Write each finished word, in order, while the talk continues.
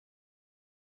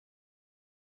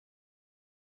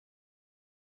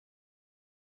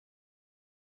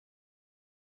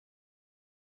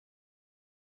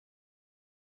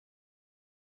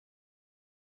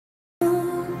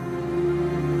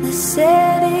the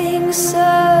setting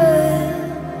sun.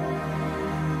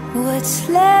 What's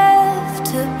left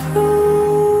to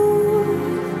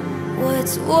prove?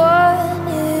 What's won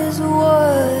is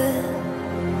won.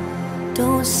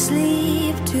 Don't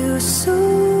sleep too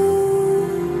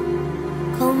soon.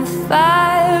 Come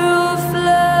fire or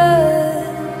flood.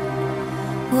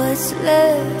 What's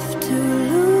left to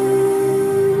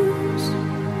lose?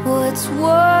 What's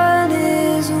won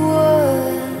is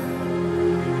won.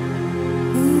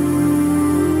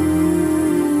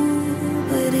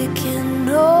 But it can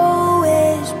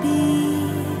always be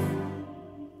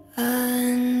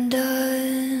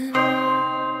undone.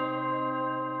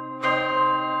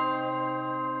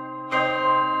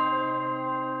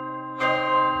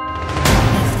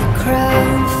 If the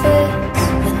crown fits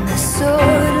and the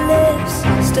sword lifts,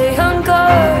 stay on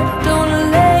guard, don't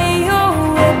lay your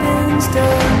weapons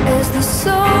down. As the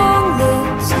song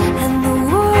lives and the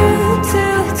world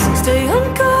tilts, stay on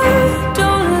guard,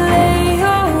 don't lay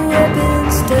your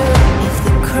weapons down. If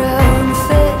the crown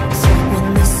fits when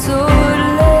the sword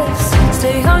lifts,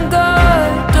 stay on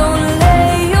guard, don't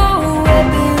lay your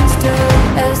weapons down.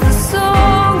 As the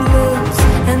song lives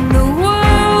and the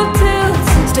world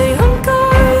tilts, stay on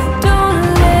guard, don't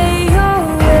lay your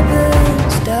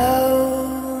weapons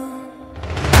down.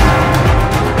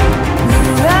 The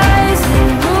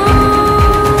rising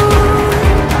moon,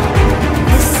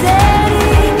 the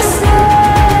setting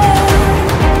sun.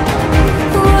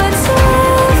 What's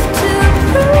left to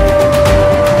prove?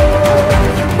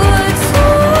 What's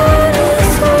won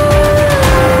is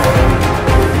won.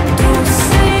 Don't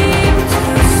sleep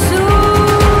too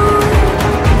soon.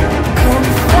 Come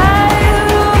fire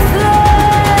or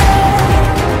flood.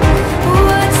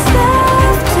 What's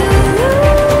left to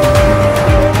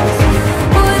lose?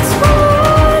 What's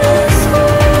won is won.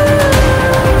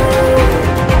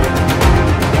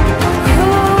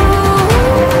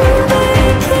 Oh, they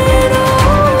can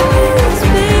always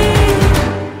be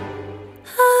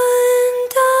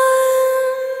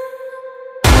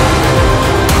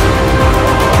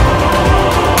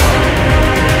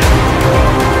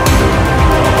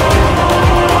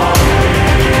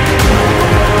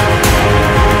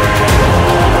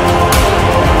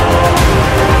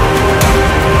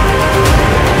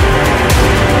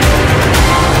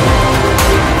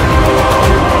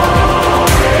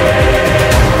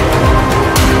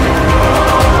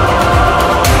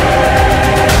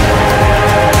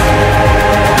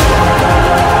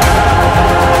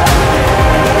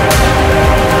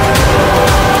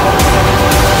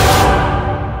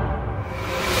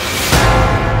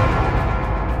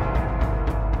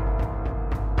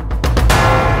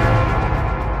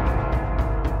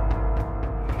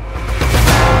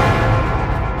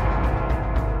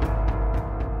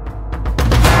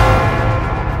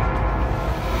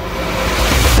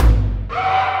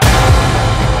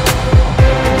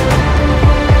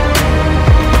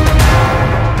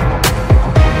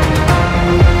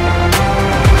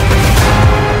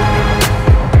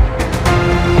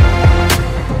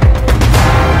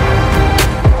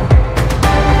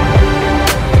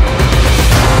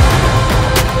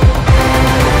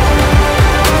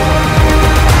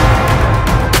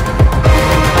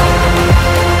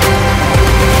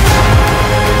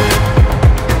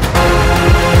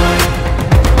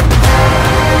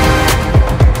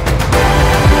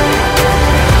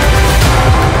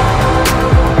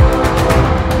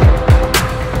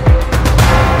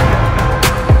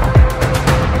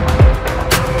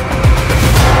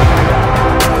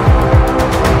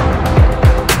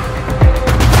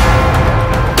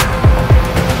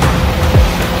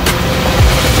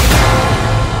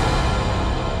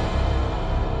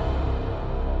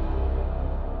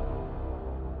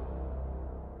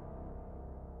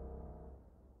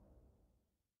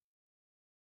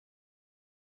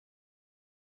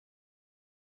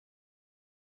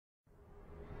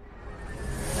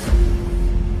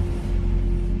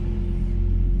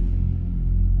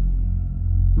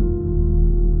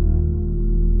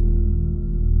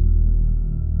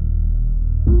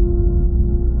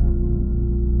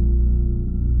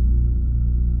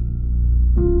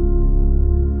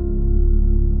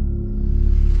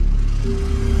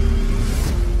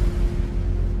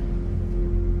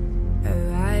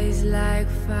like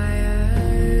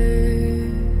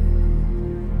fire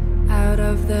out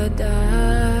of the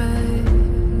darkness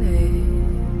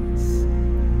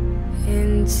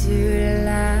into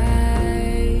light.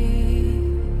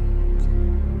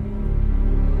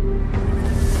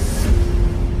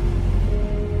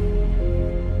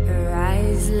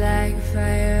 Rise like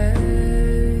fire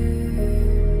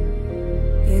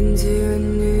into a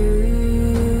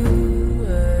new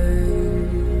world.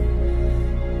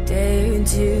 Dare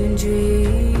to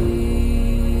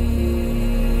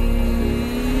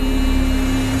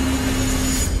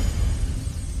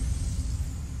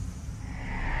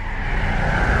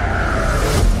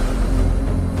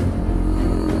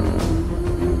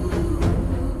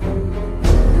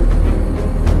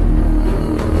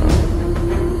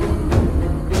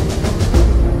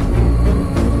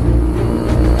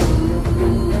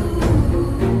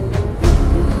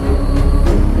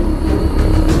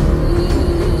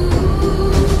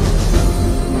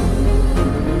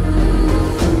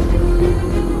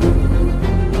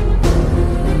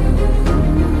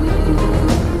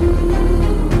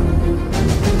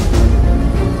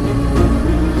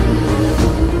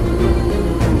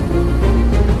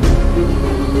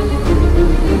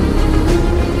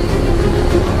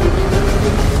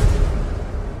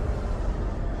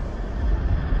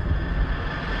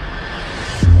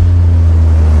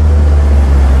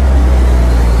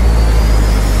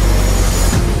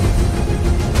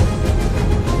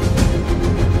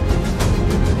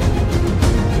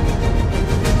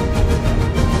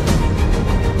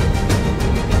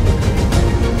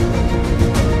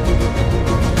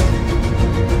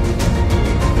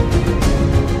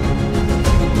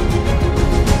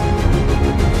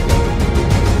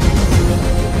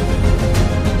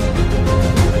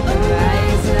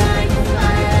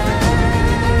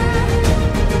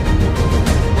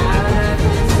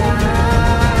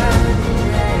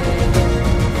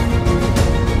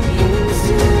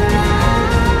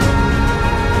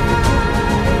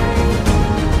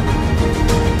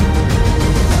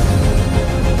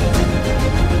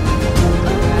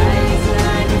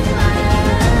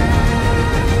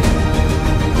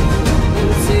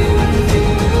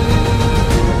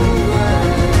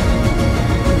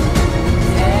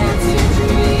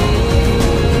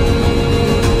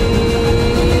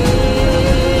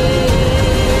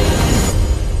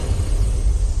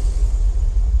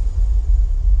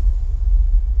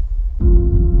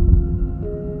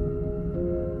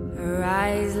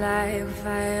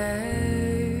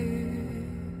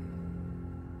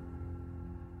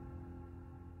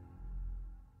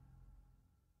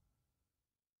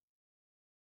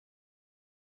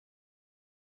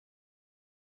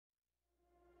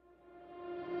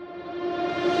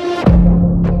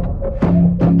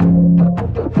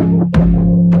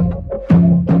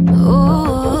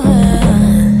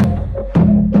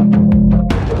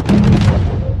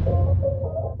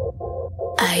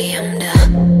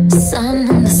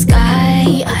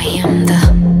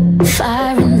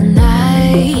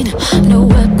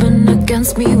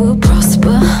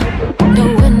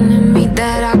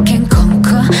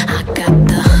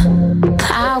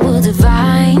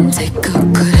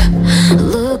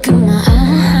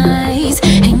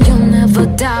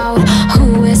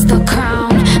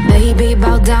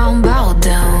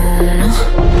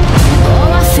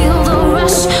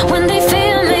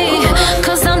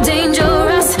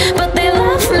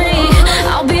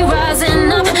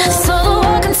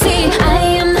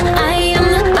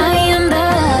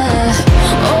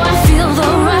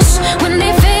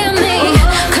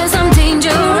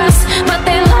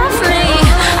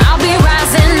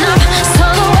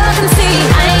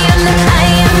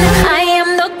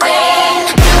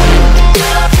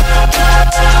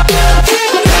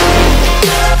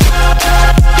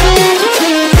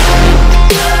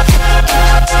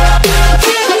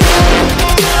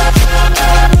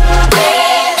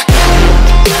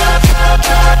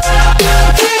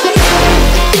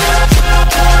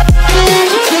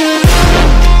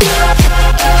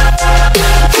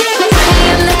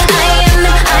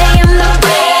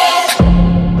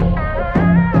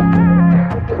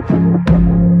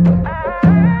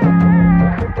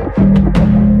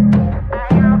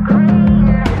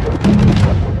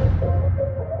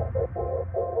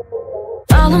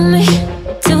follow me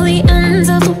till the ends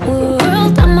of the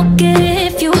world. I'ma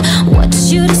give you what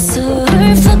you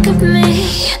deserve. Look at me,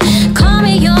 call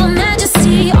me your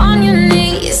majesty on your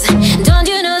knees. Don't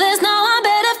you know there's no one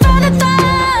better for the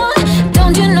throne?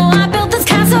 Don't you know I built this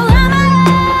castle on my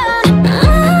own?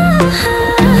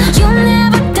 You'll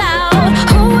never doubt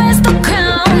who wears the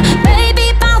crown. Baby,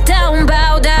 bow down,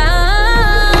 bow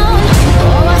down.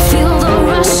 Oh, I feel the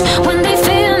rush when they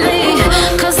feel me,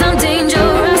 'cause I'm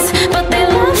dangerous, but they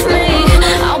love me.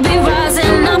 I'll be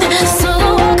rising up so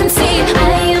the world can see I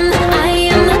am the, I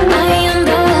am the, I am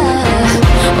the.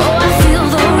 Oh, I feel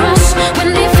the rush when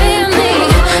they feel me,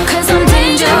 'cause I'm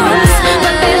dangerous,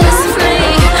 but they love me.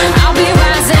 I'll be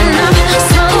rising up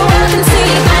so the world can see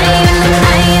I am the,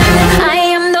 I am the, I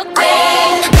am the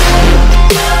queen.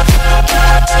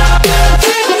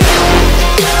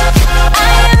 I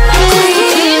am the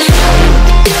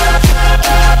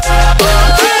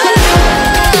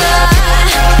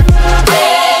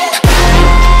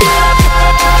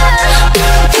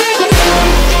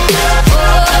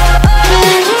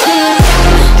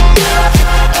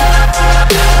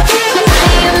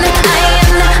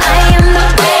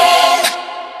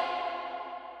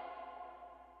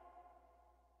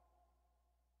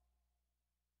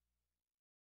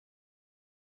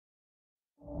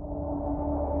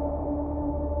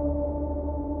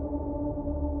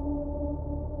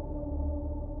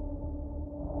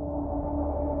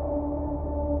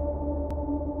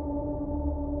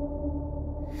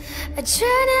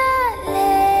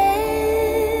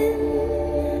adrenaline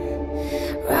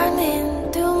running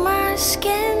through my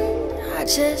skin. I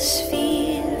just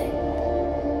feel it.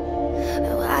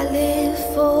 Oh, I live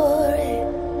for it.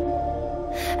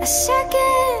 A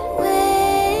second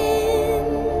wind,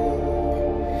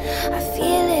 I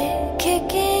feel it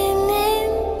kicking in.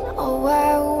 Oh, I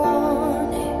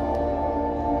want it.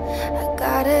 I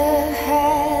gotta have